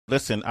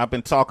listen, I've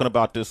been talking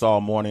about this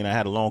all morning. I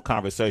had a long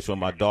conversation with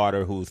my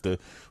daughter, who's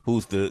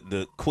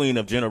the queen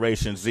of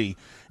Generation Z,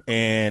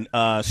 and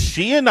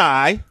she and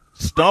I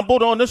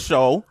stumbled on the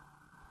show.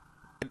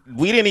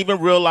 We didn't even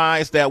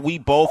realize that we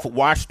both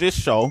watched this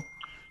show.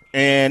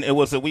 And it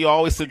was we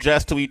always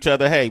suggest to each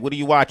other, hey, what are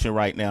you watching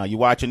right now? You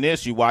watching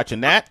this? You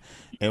watching that?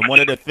 And one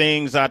of the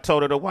things I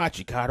told her to watch,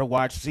 you got to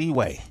watch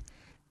Ziwe.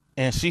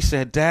 And she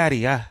said,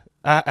 Daddy,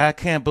 I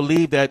can't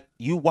believe that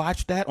you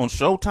watched that on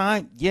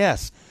Showtime.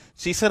 Yes.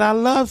 She said, I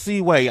love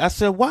Ziwe. I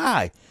said,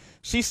 why?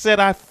 She said,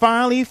 I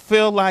finally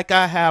feel like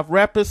I have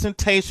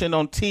representation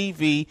on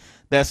TV,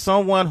 that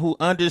someone who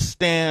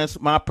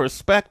understands my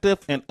perspective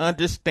and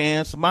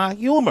understands my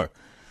humor.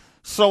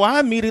 So I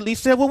immediately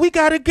said, well, we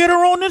got to get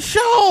her on the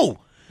show.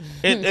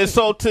 and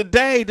so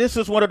today, this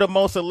is one of the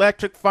most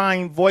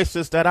electrifying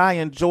voices that I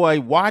enjoy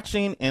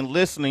watching and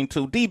listening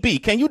to.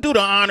 DB, can you do the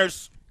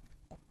honors?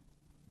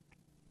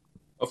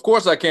 Of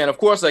course I can. Of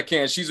course I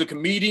can. She's a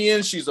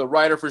comedian. She's a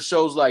writer for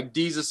shows like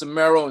Deezus and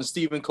Mero and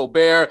Stephen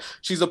Colbert.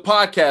 She's a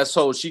podcast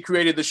host. She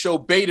created the show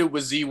Baited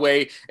with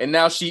Ziwe, and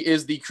now she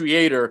is the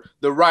creator,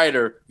 the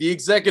writer, the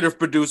executive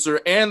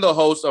producer, and the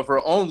host of her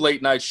own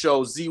late night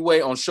show,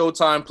 Ziwe on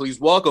Showtime.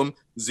 Please welcome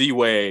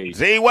Ziwe.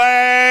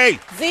 Ziwe!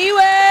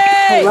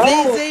 Ziwe!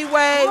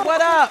 Ziwe,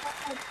 what up?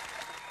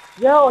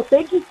 Yo,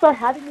 thank you for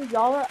having me.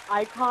 Y'all are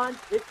icons.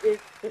 This is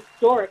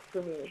historic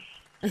for me.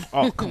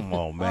 Oh, come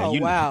on, man. Oh,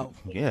 wow.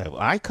 Yeah,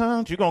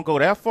 icons? You going to go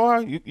that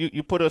far?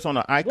 You put us on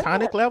an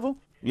iconic level?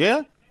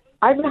 Yeah?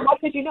 I mean, how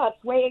could you not?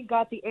 Sway ain't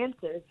got the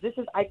answers. This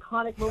is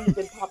iconic moments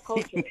in pop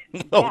culture.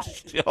 Oh,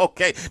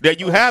 okay. There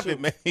you have it,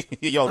 man.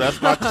 Yo,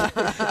 that's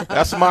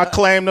my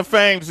claim to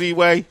fame,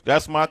 Z-Way.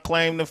 That's my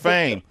claim to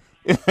fame.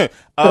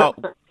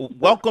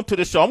 Welcome to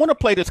the show. I want to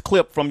play this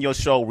clip from your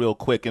show real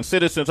quick. And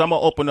citizens, I'm going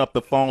to open up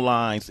the phone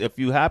lines. If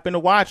you happen to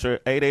watch her,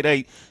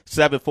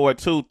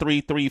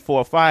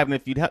 888-742-3345. And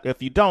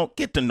if you don't,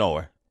 get to know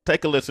her.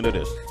 Take a listen to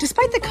this.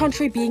 Despite the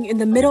country being in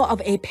the middle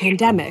of a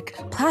pandemic,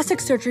 plastic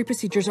surgery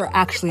procedures are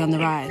actually on the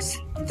rise.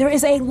 There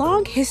is a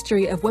long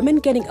history of women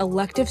getting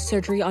elective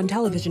surgery on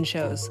television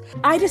shows.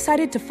 I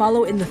decided to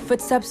follow in the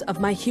footsteps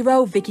of my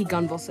hero, Vicki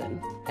Gunvalson,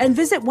 and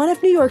visit one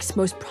of New York's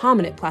most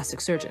prominent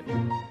plastic surgeons.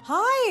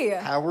 Hi.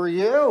 How are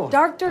you?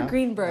 Dr.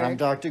 Greenberg. I'm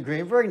Dr.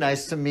 Greenberg.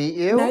 Nice to meet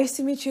you. Nice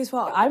to meet you as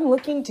well. I'm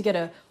looking to get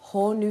a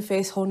whole new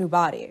face, whole new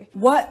body.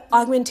 What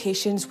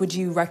augmentations would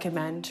you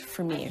recommend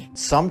for me?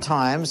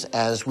 Sometimes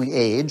as we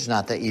age,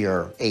 not that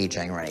you're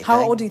aging or anything.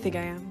 How old do you think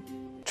I am?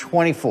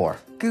 24.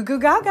 Goo goo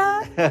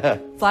gaga.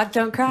 Black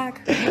don't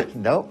crack.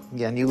 Nope.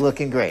 Again, you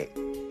looking great.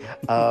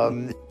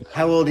 How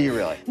old are you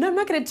really? No, I'm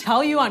not going to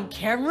tell you on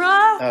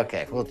camera.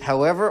 Okay. Well,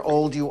 however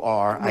old you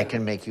are, I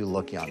can make you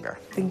look younger.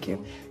 Thank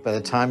you. By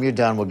the time you're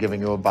done, we're giving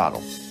you a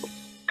bottle.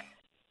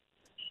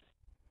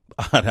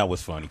 That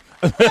was funny.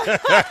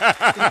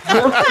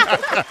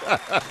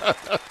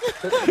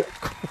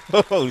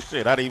 Oh,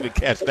 shit. I didn't even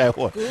catch that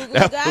one. Goo goo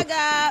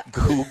gaga.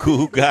 Goo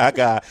goo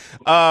gaga.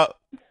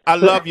 I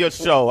love your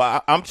show.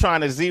 I'm trying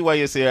to,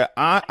 Z-Way is here.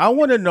 I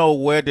want to know,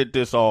 where did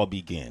this all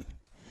begin?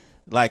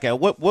 Like, at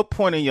what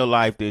point in your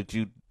life did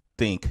you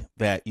think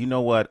that, you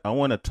know what, I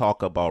want to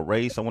talk about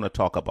race, I want to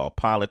talk about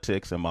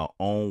politics in my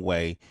own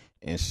way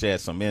and shed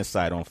some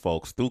insight on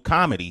folks through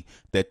comedy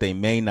that they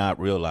may not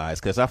realize?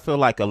 Because I feel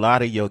like a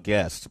lot of your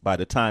guests, by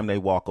the time they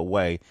walk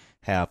away,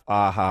 have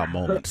aha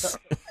moments.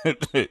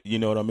 You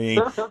know what I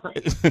mean?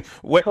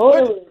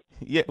 Totally.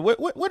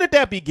 Where did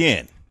that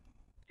begin?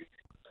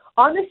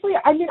 Honestly,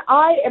 I mean,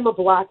 I am a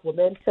black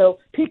woman, so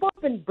people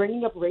have been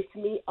bringing up race to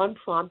me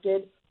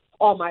unprompted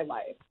all my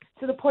life,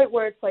 to the point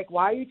where it's like,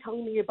 why are you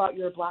telling me about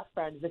your black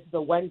friend? This is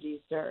a Wendy's,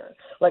 sir.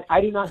 Like,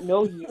 I do not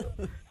know you.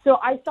 So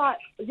I thought,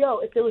 yo,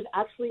 if there was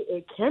actually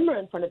a camera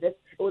in front of this,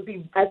 it would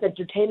be as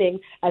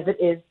entertaining as it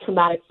is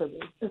traumatic for me.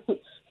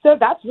 So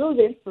that's really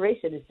the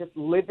inspiration, is just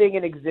living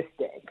and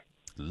existing.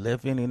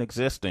 Living and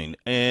existing.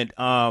 And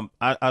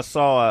I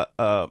saw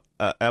a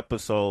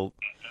episode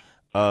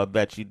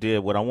that you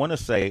did with, I want to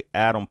say,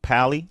 Adam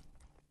Pally.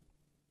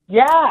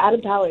 Yeah,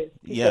 Adam Pally.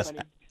 Yes, so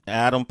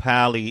Adam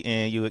Pally,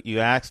 and you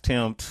asked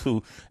him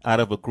to, out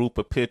of a group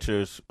of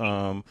pictures,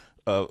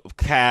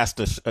 cast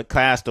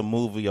a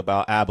movie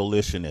about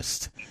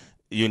abolitionists,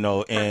 you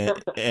know,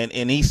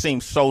 and he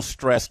seemed so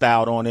stressed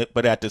out on it,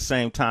 but at the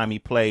same time he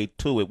played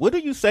to it. What do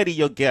you say to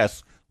your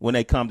guests when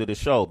they come to the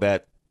show,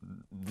 that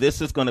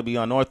this is going to be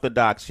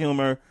unorthodox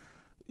humor,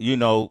 you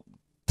know,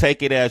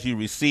 take it as you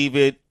receive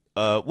it?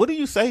 What do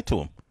you say to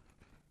them?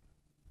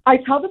 I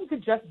tell them to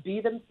just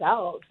be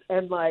themselves,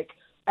 and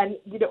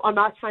you know, I'm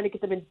not trying to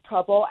get them in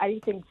trouble.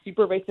 Anything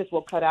super racist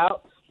will cut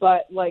out,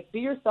 but like, be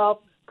yourself,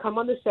 come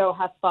on the show,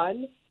 have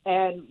fun,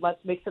 and let's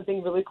make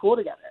something really cool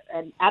together.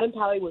 And Adam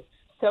Pally was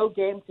so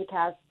game to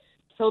cast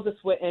Tilda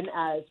Swinton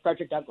as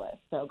Frederick Douglass.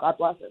 So God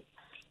bless him.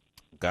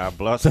 God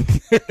bless him.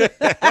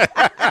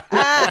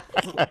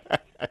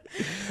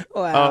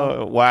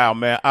 Wow. Wow,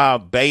 man.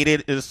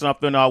 Baited is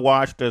something I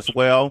watched as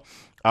well.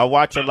 I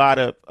watch a lot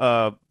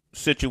of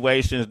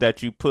situations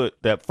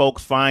that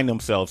folks find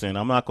themselves in.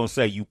 I'm not going to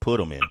say you put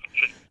them in.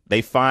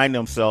 they find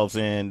themselves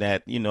in,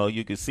 that, you know,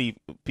 you can see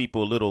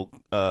people a little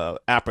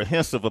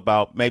apprehensive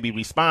about maybe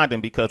responding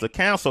because of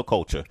cancel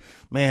culture.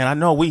 Man, I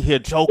know we here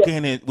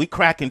joking and we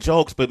cracking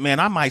jokes, but man,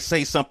 I might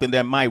say something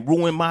that might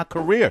ruin my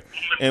career.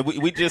 And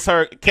we just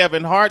heard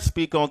Kevin Hart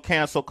speak on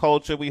cancel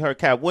culture. We heard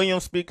Cat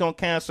Williams speak on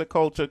cancel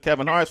culture.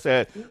 Kevin Hart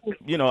said,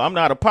 you know, I'm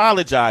not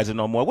apologizing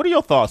no more. What are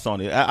your thoughts on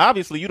it?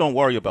 Obviously, you don't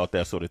worry about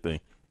that sort of thing.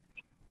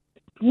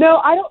 No,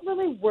 I don't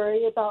really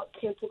worry about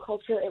cancel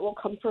culture. It will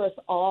come for us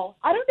all.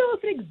 I don't know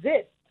if it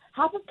exists.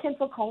 Half of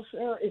cancel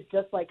culture is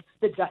just like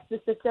the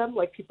justice system,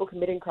 like people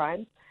committing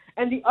crimes,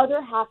 and the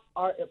other half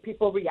are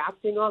people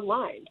reacting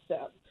online.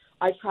 So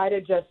I try to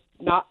just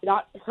not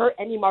hurt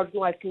any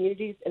marginalized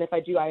communities, and if I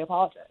do, I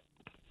apologize.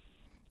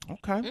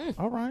 Okay.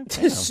 All right.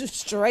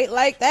 Straight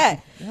like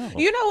that. Yeah.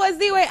 You know what,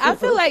 Ziwe? I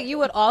feel like you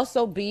would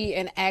also be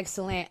an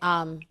excellent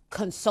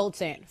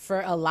consultant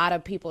for a lot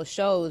of people's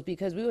shows,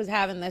 because we was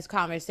having this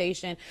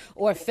conversation,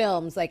 or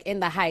films like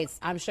In the Heights.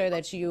 I'm sure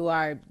that you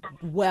have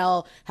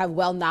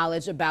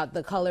knowledge about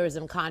the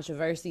colorism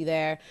controversy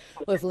there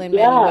with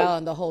Lin-Manuel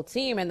and the whole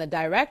team and the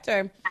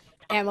director.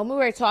 And when we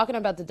were talking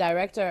about the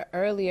director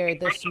earlier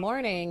this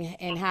morning,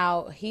 and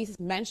how he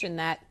mentioned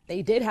that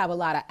they did have a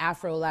lot of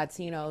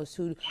Afro-Latinos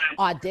who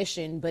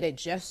auditioned, but it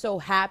just so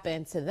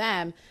happened to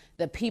them,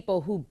 the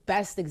people who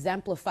best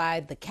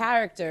exemplified the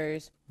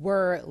characters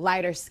were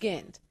lighter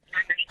skinned.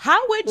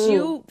 How would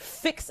you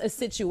fix a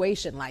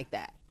situation like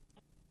that?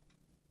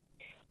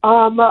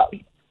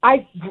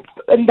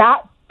 In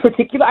that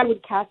particular, I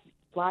would cast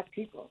Black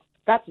people.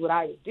 That's what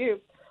I would do.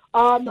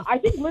 I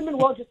think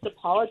Lin-Manuel just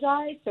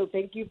apologized, so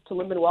thank you to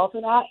Lin-Manuel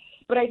for that.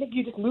 But I think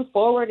you just move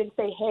forward and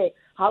say, hey,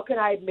 how can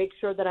I make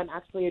sure that I'm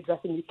actually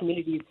addressing these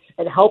communities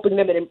and helping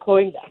them and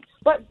employing them?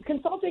 But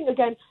consulting,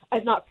 again,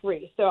 is not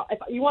free. So if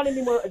you want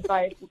any more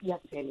advice, you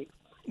have to pay me.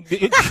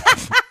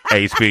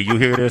 HB, you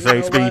hear this,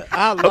 HB?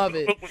 I love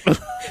it.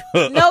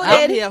 No,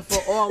 I'm here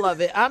for all of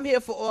it.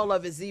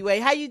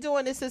 Ziwe. How you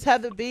doing? This is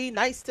Heather B.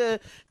 Nice to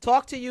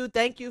talk to you.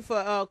 Thank you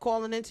for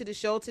calling into the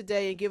show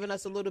today and giving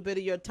us a little bit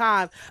of your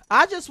time.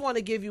 I just want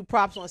to give you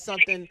props on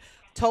something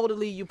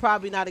totally you're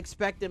probably not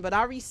expecting, but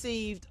I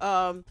received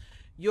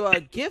your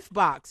gift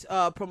box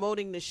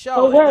promoting the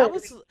show. And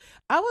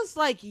I was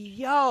like,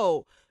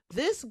 yo,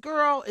 this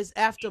girl is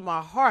after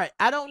my heart.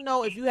 I don't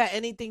know if you had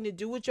anything to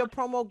do with your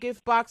promo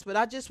gift box, but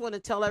I just want to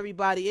tell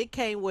everybody it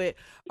came with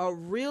a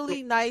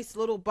really nice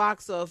little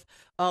box of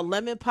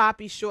lemon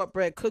poppy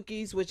shortbread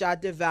cookies, which I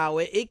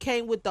devoured. It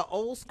came with the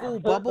old school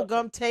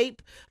bubblegum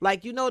tape,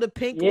 like, you know, the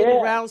pink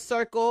little round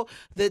circle,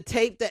 the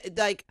tape that,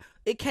 like,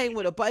 it came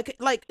with a bucket.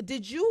 Like,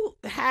 did you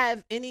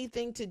have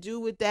anything to do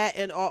with that?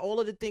 And are all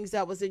of the things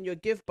that was in your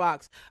gift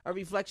box a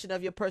reflection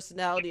of your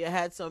personality or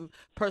had some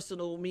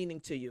personal meaning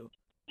to you?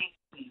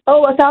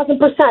 Oh,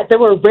 1,000%. There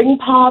were ring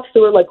pops.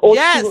 There were like old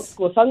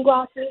school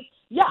sunglasses.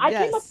 Yeah, I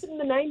came up in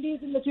the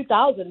 90s and the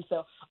 2000s,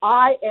 so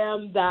I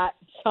am that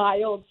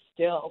child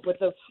still with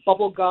the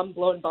bubble gum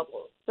blowing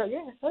bubbles. So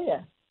yeah.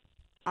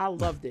 I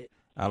loved it.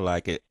 I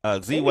like it.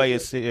 Ziwe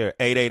is here,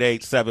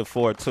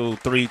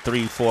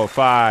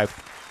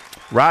 888-742-3345.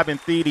 Robin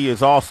Thede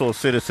is also a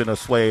citizen of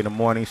Sway in the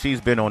Morning.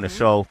 She's been on the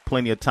show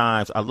plenty of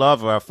times. I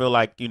love her. I feel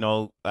like, you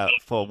know,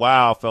 for a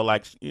while, I felt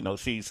like, you know,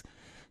 she's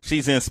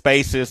in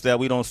spaces that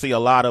we don't see a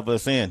lot of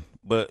us in.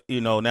 But,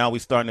 you know, now we're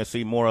starting to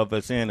see more of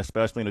us in,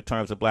 especially in the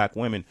terms of Black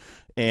women.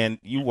 And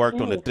you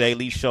worked on The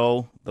Daily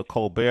Show, The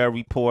Colbert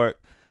Report,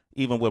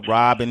 even with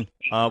Robin.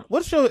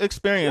 What's your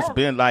experience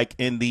been like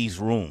in these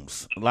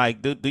rooms?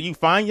 Like, do you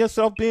find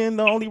yourself being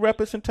the only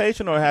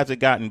representation, or has it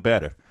gotten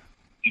better?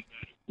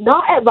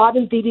 Not at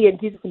Robin Thede and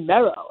Jesus and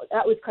Mero.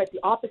 That was quite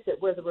the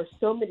opposite, where there were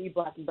so many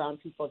Black and brown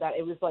people that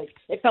it was like,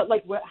 it felt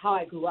like how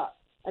I grew up.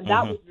 And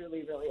that was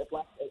really, really a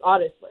blessing,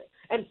 honestly.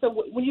 And so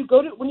when you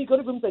go to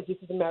rooms like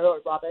Jesus and Mero or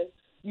Robin,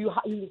 you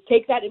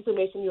take that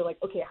information. You're like,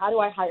 okay, how do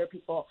I hire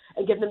people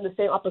and give them the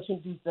same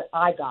opportunities that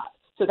I got?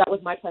 So that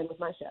was my plan with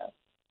my show.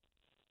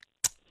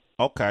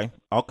 Okay,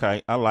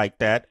 I like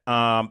that.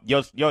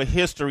 Your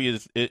history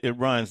it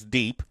runs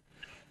deep.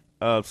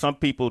 Some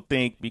people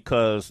think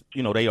because,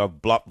 you know, they are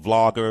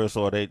vloggers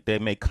or they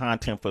make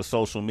content for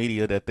social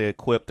media that they're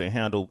equipped to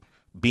handle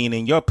being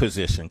in your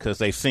position because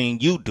they've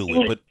seen you do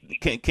it. But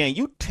can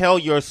you tell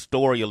your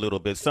story a little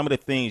bit? Some of the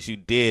things you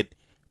did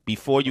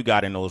before you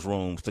got in those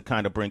rooms to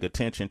kind of bring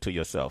attention to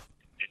yourself.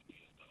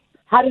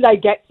 How did I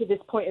get to this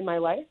point in my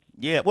life?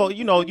 Yeah, well,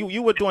 you know,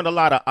 you were doing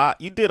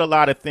you did a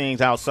lot of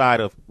things outside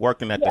of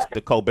working at the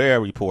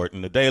Colbert Report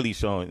and The Daily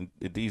Show and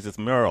Jesus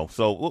Mero.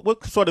 So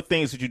what sort of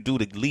things did you do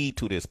to lead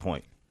to this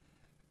point?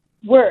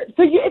 Word.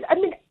 So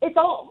it's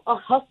all a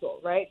hustle,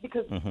 right?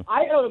 Because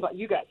I don't know about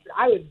you guys, but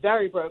I was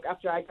very broke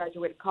after I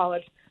graduated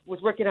college.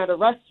 Was working at a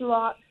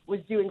restaurant,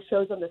 was doing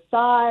shows on the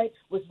side,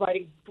 was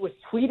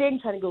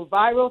tweeting, trying to go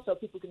viral so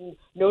people can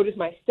notice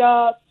my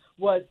stuff.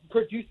 Was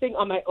producing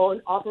on my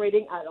own,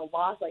 operating at a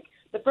loss. Like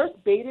the first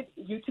baited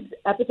YouTube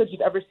episodes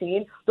you've ever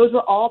seen, those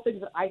were all things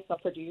that I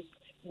self-produced.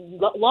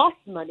 Lost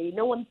money,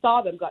 no one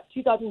saw them, got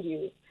 2,000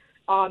 views.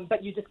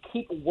 But you just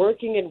keep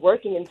working and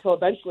working until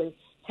eventually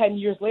 10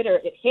 years later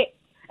it hits.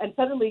 and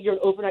suddenly you're an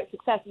overnight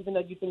success even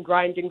though you've been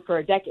grinding for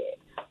a decade.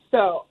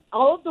 So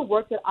all of the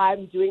work that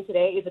I'm doing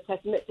today is a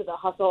testament to the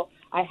hustle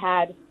I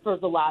had for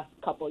the last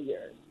couple of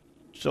years.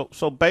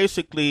 So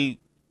basically,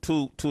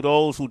 to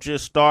those who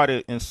just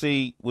started and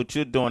see what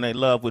you're doing, they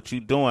love what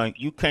you're doing.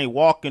 You can't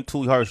walk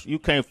into her, you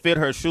can't fit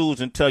her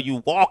shoes until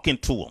you walk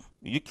into them.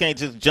 You can't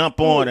just jump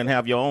on and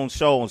have your own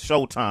show on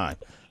Showtime.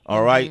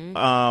 All right,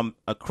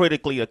 a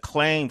critically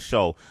acclaimed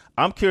show.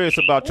 I'm curious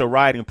about your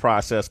writing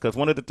process because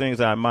one of the things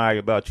I admire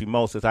about you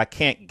most is I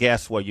can't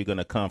guess where you're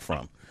gonna come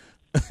from.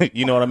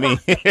 You know what I mean?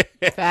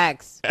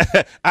 Facts.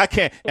 I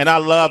can't, and I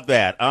love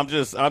that. I'm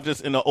just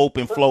in the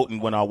open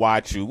floating when I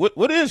watch you.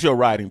 What is your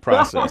writing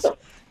process?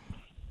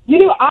 You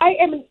know, I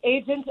am an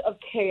agent of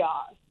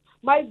chaos.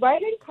 My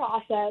writing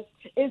process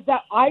is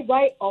that I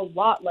write a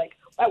lot. Like,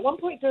 at one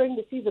point during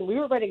the season, we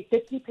were writing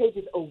 50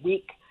 pages a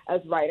week as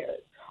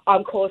writers.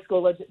 Cole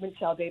Escola,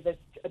 Michelle Davis,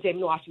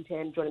 Damon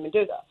Washington, Jordan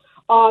Mendoza.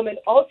 And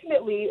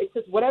ultimately, it's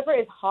just whatever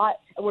is hot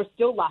and we're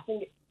still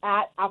laughing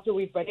at after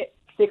we've read it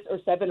 6 or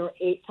 7 or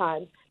 8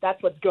 times,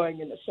 that's what's going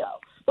in the show.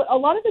 But a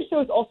lot of the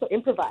show is also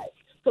improvised.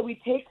 So we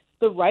take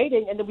the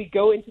writing and then we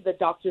go into the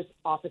doctor's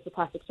office, the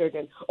plastic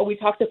surgeon, or we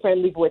talk to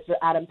Friendly Voice or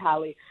Adam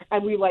Pally,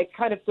 and we like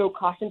kind of throw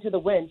caution to the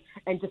wind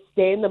and just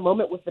stay in the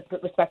moment with the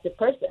respective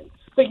person.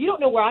 So you don't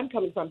know where I'm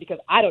coming from because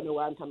I don't know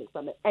where I'm coming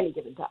from at any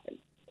given time.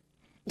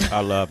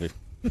 I love it.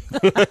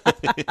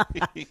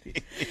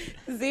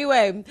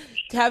 Ziwe,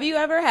 have you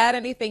ever had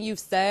anything you've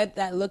said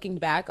that looking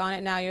back on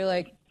it now you're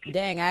like,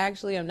 dang, I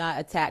actually am not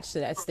attached to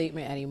that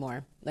statement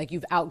anymore? Like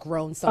you've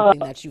outgrown something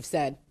that you've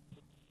said.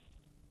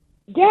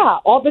 Yeah,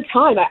 all the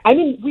time. I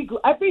mean,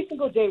 every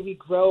single day we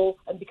grow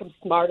and become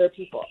smarter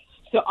people.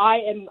 So I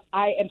am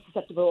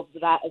susceptible to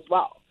that as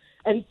well.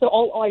 And so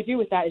all I do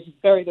with that is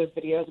just bury those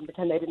videos and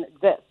pretend they didn't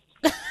exist.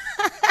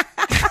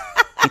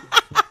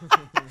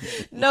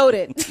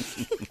 Noted.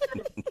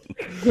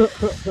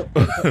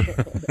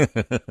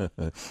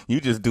 You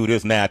just do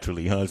this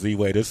naturally, huh,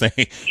 Z-Way? This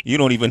ain't, you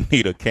don't even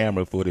need a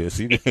camera for this.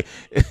 You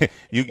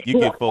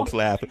get folks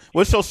laughing.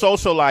 What's your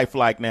social life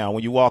like now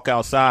when you walk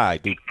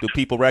outside? Do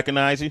people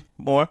recognize you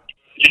more?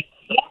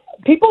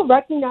 People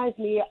recognize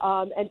me,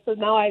 and so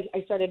now I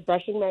started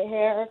brushing my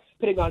hair,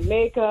 putting on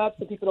makeup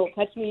so people don't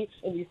catch me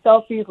in these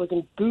selfies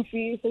looking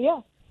goofy. So,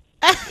 yeah.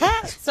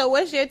 So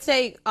what's your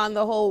take on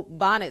the whole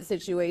bonnet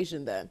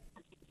situation then?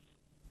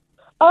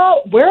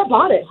 Oh, wear a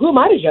bonnet. Who am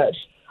I to judge?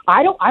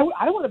 I don't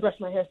want to brush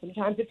my hair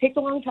sometimes. It takes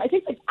a long time. It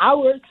takes like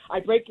hours. I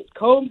break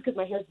combs because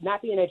my hair's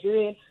nappy and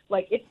Nigerian.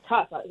 Like, it's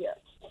tough out here.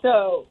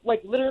 So,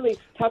 like, literally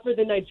tougher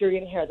than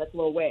Nigerian hair. That's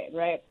Lil Wayne,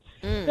 right?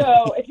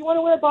 So if you want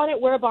to wear a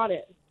bonnet, wear a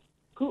bonnet.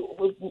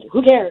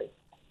 Who cares?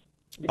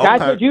 The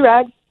guys wear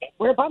do-rags,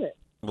 wear a bonnet.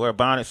 Wear a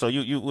bonnet. So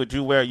you would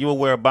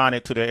wear a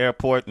bonnet to the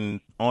airport and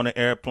on the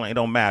airplane. It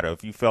don't matter.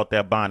 If you felt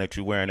that bonnet,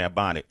 you're wearing that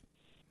bonnet.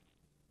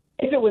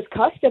 If it was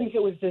custom, if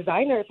it was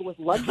designer, if it was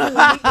luxury,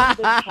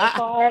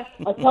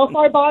 a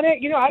Telfar bonnet,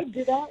 you know, I'd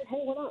do that.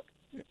 Hey, why not?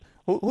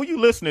 Who you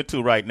listening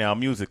to right now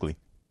musically?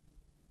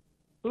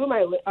 Who am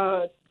I?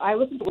 I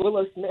listen to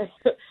Willow Smith.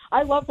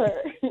 I love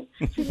her.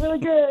 She's really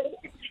good.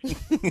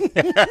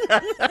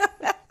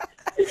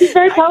 She's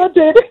very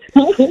talented.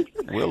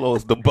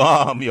 Willow's the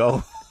bomb,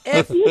 yo.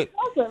 She's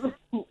awesome.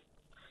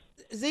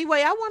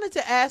 Z-Way, I wanted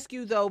to ask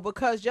you though,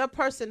 because your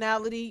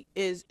personality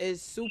is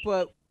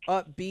super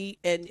upbeat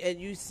and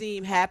you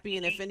seem happy,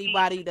 and if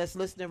anybody that's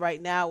listening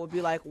right now would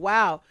be like,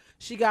 wow,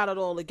 she got it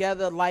all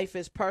together, life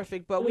is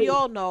perfect. But we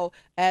all know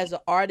as an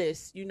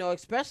artist, you know,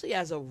 especially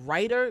as a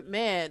writer,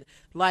 man,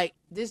 like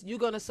this, you're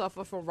gonna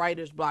suffer from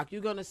writer's block.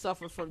 You're gonna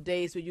suffer from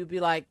days where you be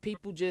like,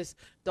 people just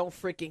don't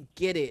freaking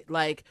get it.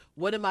 Like,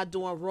 what am I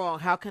doing wrong?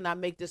 How can I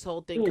make this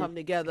whole thing come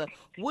together?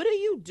 What do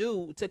you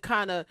do to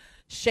kind of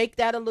shake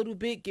that a little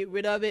bit, get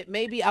rid of it?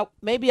 Maybe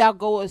I'll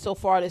go so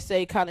far to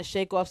say kind of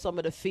shake off some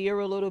of the fear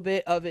a little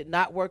bit of it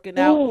not working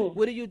out.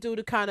 What do you do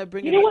to kind of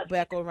bring it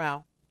back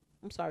around?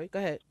 I'm sorry, go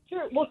ahead.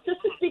 Sure. Well,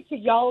 just to speak to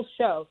y'all's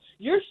show,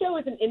 your show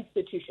is an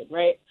institution,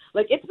 right?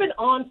 Like, it's been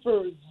on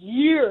for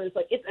years.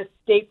 Like, it's a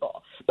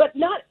staple. But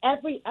not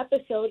every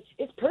episode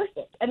is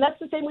perfect. And that's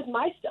the same with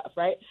my stuff,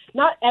 right?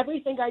 Not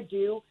everything I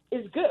do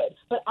is good.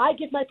 But I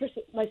give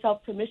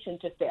myself permission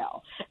to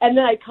fail. And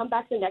then I come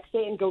back the next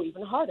day and go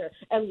even harder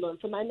and learn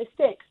from my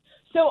mistakes.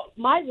 So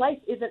my life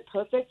isn't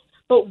perfect,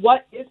 but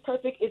what is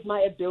perfect is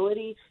my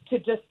ability to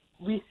just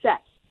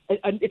reset.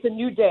 It's a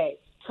new day.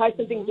 Try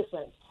something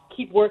different.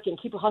 Keep working,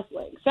 keep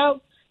hustling.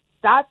 So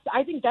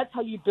I think that's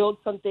how you build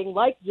something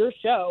like your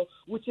show,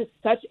 which is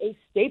such a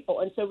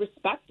staple and so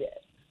respected.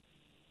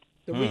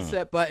 The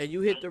reset button.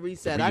 You hit the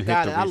reset. I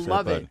got it. I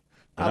love it.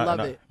 I love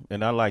it.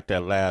 And I like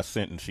that last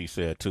sentence she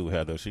said too,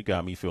 Heather. She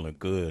got me feeling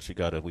good.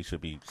 We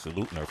should be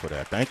saluting her for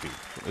that. Thank you.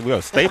 We're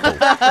a staple.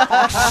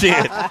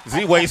 Shit.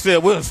 Z-Way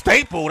said we're a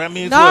staple. That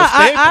means we're a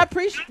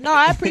staple.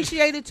 I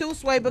appreciate it too,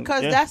 Sway,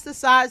 because that's the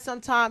side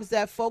sometimes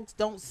that folks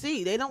don't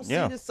see. They don't see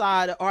the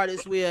side of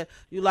artists where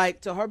you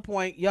like, to her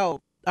point, yo,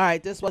 all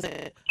right, this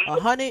wasn't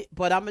 100,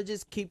 but I'm going to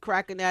just keep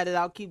cracking at it.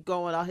 I'll keep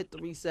going. I'll hit the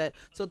reset.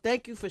 So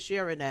thank you for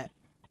sharing that.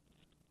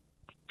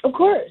 Of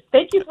course.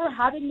 Thank you for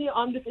having me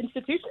on this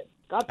institution.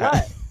 God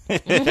bless.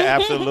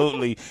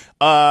 Absolutely.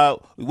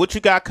 What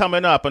you got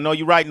coming up? I know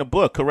you're writing a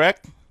book,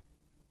 correct?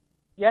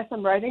 Yes,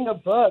 I'm writing a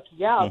book.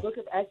 Yeah, a book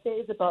of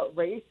essays about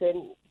race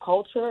and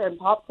culture and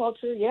pop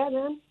culture. Yeah,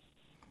 man.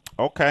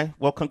 Okay.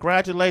 Well,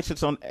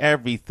 congratulations on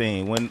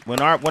everything.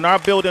 When our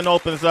building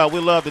opens up, we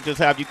love to just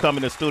have you come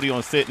in the studio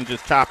and sit and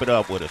just chop it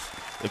up with us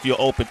if you're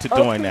open to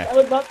doing that.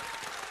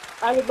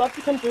 I would love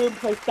to come through and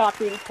play Stop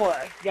Being Poor.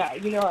 Yeah,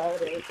 you know how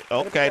it is.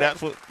 Okay,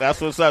 that's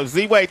what's up.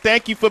 Ziwe,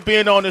 thank you for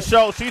being on the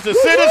show. She's a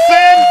citizen,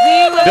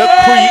 the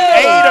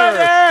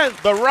creator,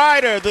 the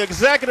writer, the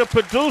executive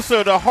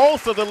producer, the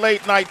host of the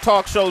late night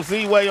talk show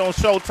Ziwe on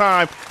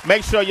Showtime.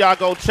 Make sure y'all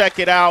go check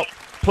it out.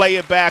 Play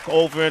it back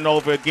over and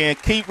over again.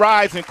 Keep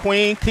rising,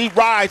 Queen. Keep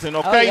rising,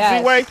 okay,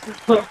 Ziwe?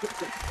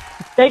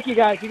 Thank you,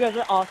 guys. You guys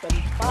are awesome.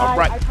 Bye. All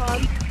right.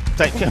 Icon.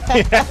 Take care.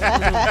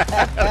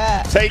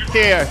 Take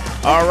care.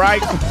 All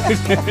right.